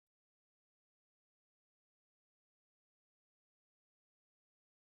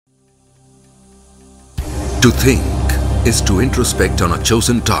To think is to introspect on a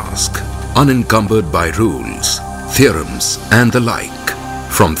chosen task, unencumbered by rules, theorems and the like.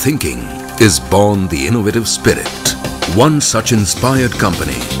 From thinking is born the innovative spirit. One such inspired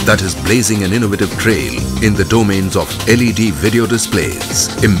company that is blazing an innovative trail in the domains of LED video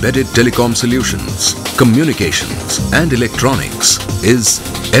displays, embedded telecom solutions, communications and electronics is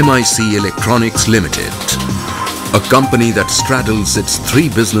MIC Electronics Limited. A company that straddles its three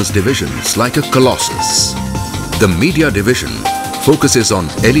business divisions like a colossus. The media division focuses on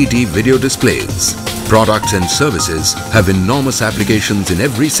LED video displays. Products and services have enormous applications in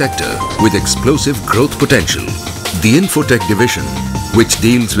every sector with explosive growth potential. The Infotech division, which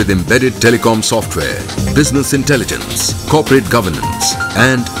deals with embedded telecom software, business intelligence, corporate governance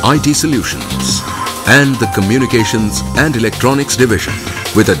and IT solutions. And the Communications and Electronics division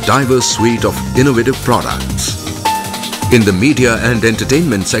with a diverse suite of innovative products. In the media and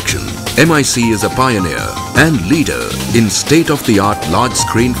entertainment section, MIC is a pioneer and leader in state-of-the-art large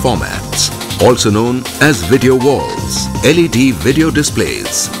screen formats, also known as video walls, LED video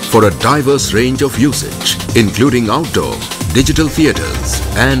displays for a diverse range of usage, including outdoor, digital theaters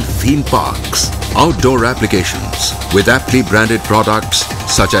and theme parks. Outdoor applications with aptly branded products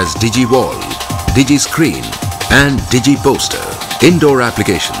such as DigiWall, DigiScreen and DigiPoster. Indoor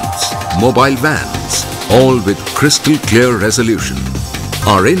applications, mobile vans, all with crystal clear resolution.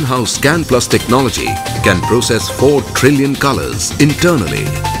 Our in-house Scan Plus technology can process 4 trillion colors internally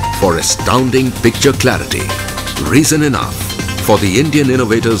for astounding picture clarity. Reason enough for the Indian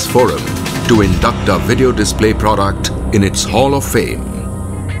Innovators Forum to induct a video display product in its Hall of Fame.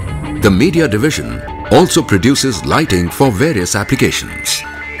 The media division also produces lighting for various applications.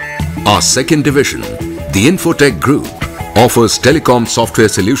 Our second division, the Infotech Group, offers telecom software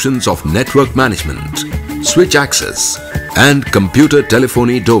solutions of network management, switch access and computer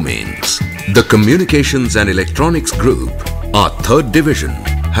telephony domains. The Communications and Electronics Group, our third division,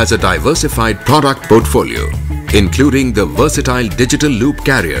 has a diversified product portfolio, including the versatile digital loop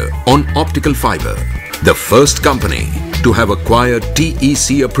carrier on optical fiber. The first company to have acquired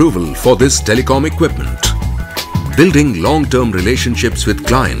TEC approval for this telecom equipment. Building long-term relationships with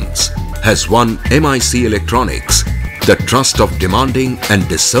clients has won MIC Electronics the trust of demanding and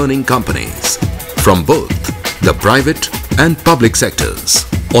discerning companies from both the private and public sectors.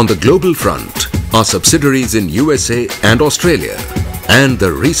 On the global front, our subsidiaries in USA and Australia and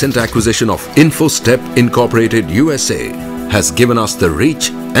the recent acquisition of InfoStep Incorporated USA has given us the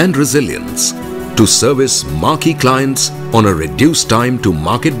reach and resilience to service marquee clients on a reduced time to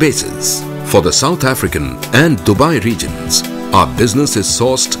market basis. For the South African and Dubai regions, our business is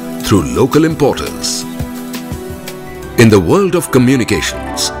sourced through local importers. In the world of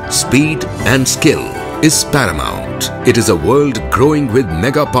communications, speed and skill is paramount. It is a world growing with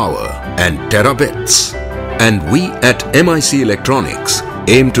mega power and terabits. And we at MIC Electronics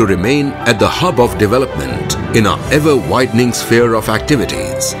aim to remain at the hub of development in our ever-widening sphere of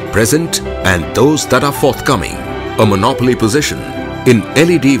activities, present and those that are forthcoming. A monopoly position in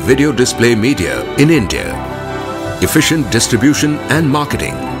LED video display media in India. Efficient distribution and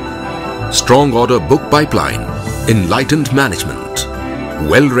marketing. Strong order book pipeline. Enlightened management,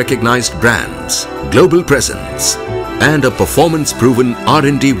 well-recognized brands, global presence, and a performance-proven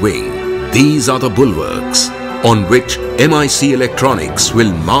R&D wing. These are the bulwarks on which MIC Electronics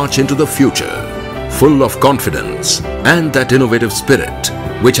will march into the future, full of confidence and that innovative spirit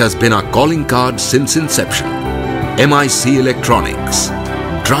which has been our calling card since inception. MIC Electronics,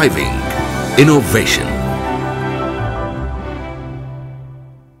 driving innovation.